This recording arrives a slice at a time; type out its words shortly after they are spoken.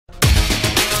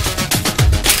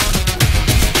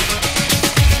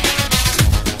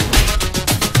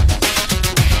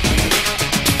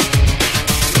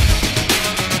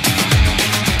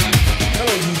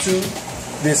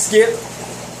This skip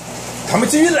coming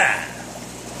to you live,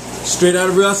 straight out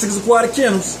of Real 6 Aquatic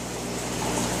Kennels.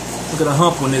 Look at the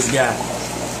hump on this guy.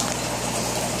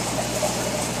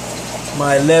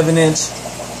 My 11-inch,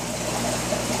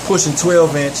 pushing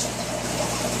 12-inch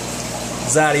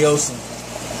Zadiosum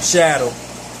Shadow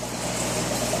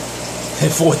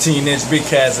and 14-inch Big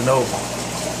Casanova,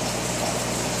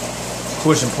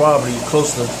 pushing probably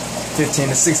close to 15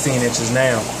 to 16 inches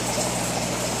now.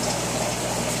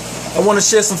 I want to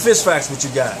share some fish facts with you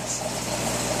guys.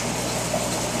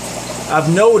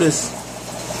 I've noticed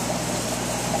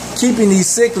keeping these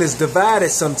cichlids divided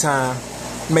sometime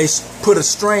may put a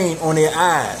strain on their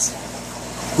eyes.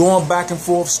 Going back and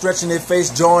forth, stretching their face,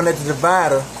 jawing at the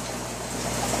divider,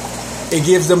 it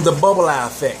gives them the bubble eye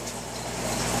effect.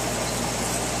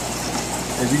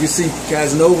 As you can see,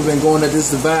 Casanova been going at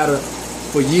this divider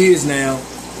for years now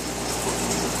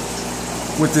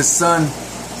with this sun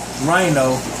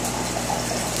rhino,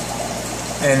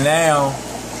 and now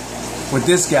with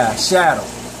this guy, Shadow,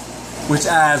 which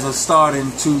eyes are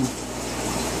starting to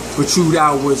protrude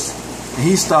outwards, and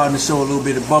he's starting to show a little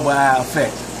bit of bubble eye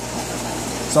effect.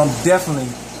 So I'm definitely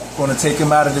going to take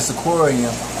him out of this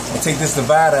aquarium and take this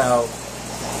divider out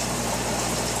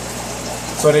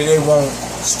so that they won't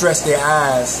stress their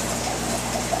eyes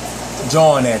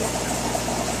jawing at it.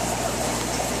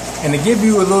 And to give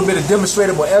you a little bit of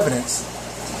demonstrable evidence,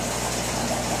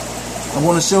 I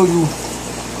want to show you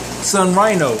Sun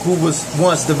Rhino, who was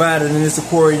once divided in this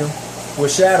aquarium where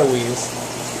Shadow is.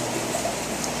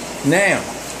 Now,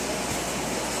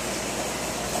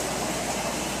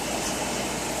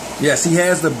 yes, he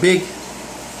has the big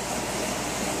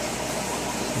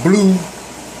blue,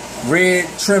 red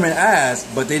trimming eyes,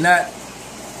 but they're not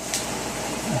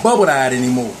bubble-eyed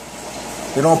anymore.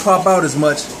 They don't pop out as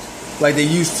much like they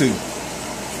used to.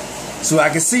 So I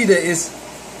can see that it's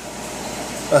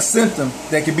a symptom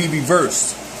that can be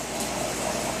reversed.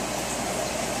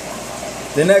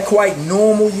 They're not quite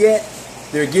normal yet.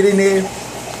 They're getting there.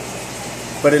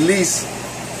 But at least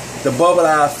the bubble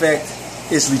eye effect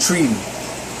is retreating.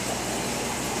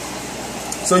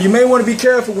 So you may want to be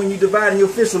careful when you're dividing your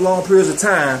fish for long periods of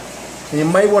time. And you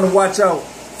may want to watch out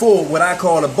for what I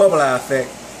call a bubble eye effect.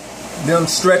 Them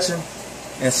stretching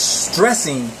and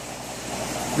stressing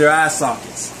their eye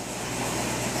sockets.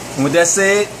 And with that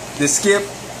said, this skip